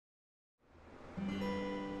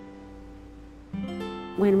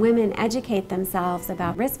When women educate themselves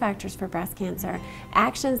about risk factors for breast cancer,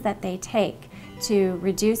 actions that they take to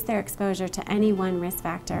reduce their exposure to any one risk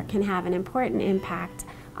factor can have an important impact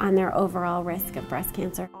on their overall risk of breast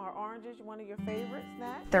cancer. Are oranges one of your favorite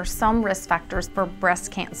snacks? There's some risk factors for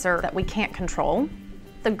breast cancer that we can't control.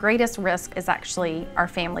 The greatest risk is actually our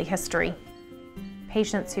family history.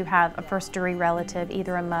 Patients who have a first-degree relative,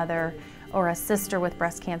 either a mother or a sister with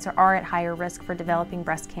breast cancer, are at higher risk for developing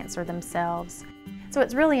breast cancer themselves. So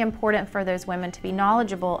it's really important for those women to be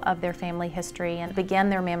knowledgeable of their family history and begin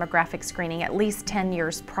their mammographic screening at least 10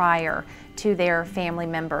 years prior to their family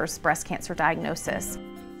member's breast cancer diagnosis.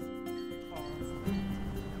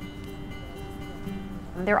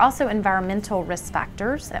 There are also environmental risk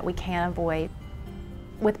factors that we can avoid.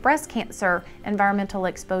 With breast cancer, environmental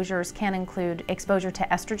exposures can include exposure to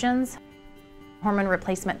estrogens, hormone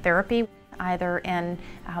replacement therapy, either in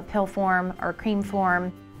pill form or cream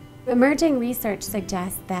form. Emerging research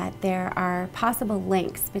suggests that there are possible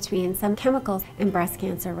links between some chemicals and breast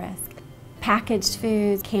cancer risk. Packaged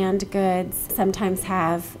foods, canned goods sometimes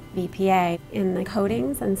have BPA in the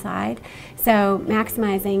coatings inside, so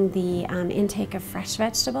maximizing the intake of fresh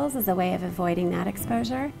vegetables is a way of avoiding that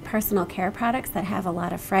exposure. Personal care products that have a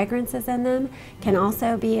lot of fragrances in them can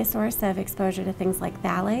also be a source of exposure to things like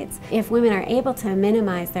phthalates. If women are able to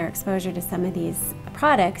minimize their exposure to some of these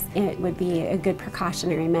products, it would be a good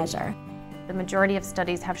precautionary measure. The majority of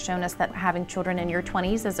studies have shown us that having children in your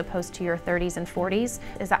 20s as opposed to your 30s and 40s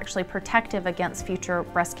is actually protective against future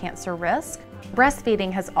breast cancer risk.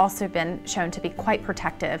 Breastfeeding has also been shown to be quite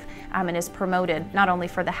protective and is promoted not only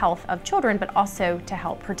for the health of children but also to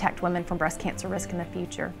help protect women from breast cancer risk in the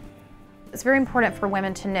future. It's very important for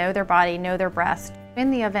women to know their body, know their breast.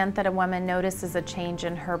 In the event that a woman notices a change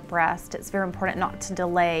in her breast, it's very important not to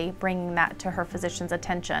delay bringing that to her physician's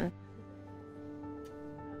attention.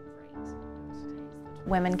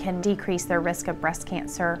 Women can decrease their risk of breast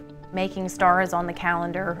cancer, making stars on the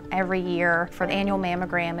calendar every year for the annual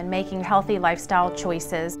mammogram and making healthy lifestyle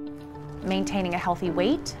choices, maintaining a healthy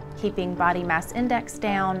weight, keeping body mass index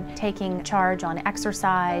down, taking charge on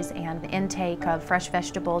exercise and the intake of fresh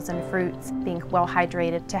vegetables and fruits, being well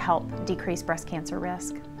hydrated to help decrease breast cancer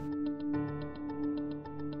risk.